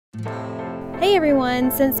Hey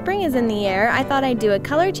everyone, since spring is in the air, I thought I'd do a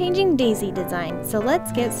color-changing daisy design, so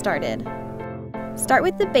let's get started. Start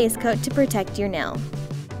with the base coat to protect your nail.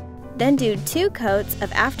 Then do 2 coats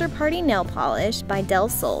of After Party Nail Polish by Del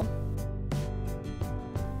Sol.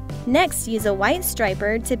 Next, use a white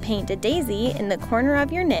striper to paint a daisy in the corner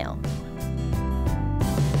of your nail.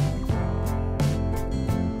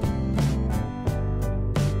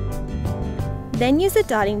 Then use a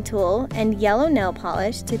dotting tool and yellow nail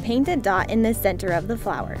polish to paint a dot in the center of the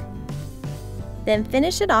flower. Then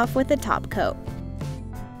finish it off with a top coat.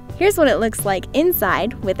 Here's what it looks like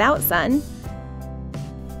inside without sun,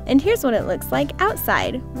 and here's what it looks like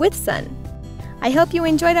outside with sun. I hope you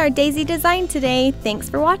enjoyed our daisy design today. Thanks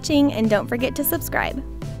for watching, and don't forget to subscribe.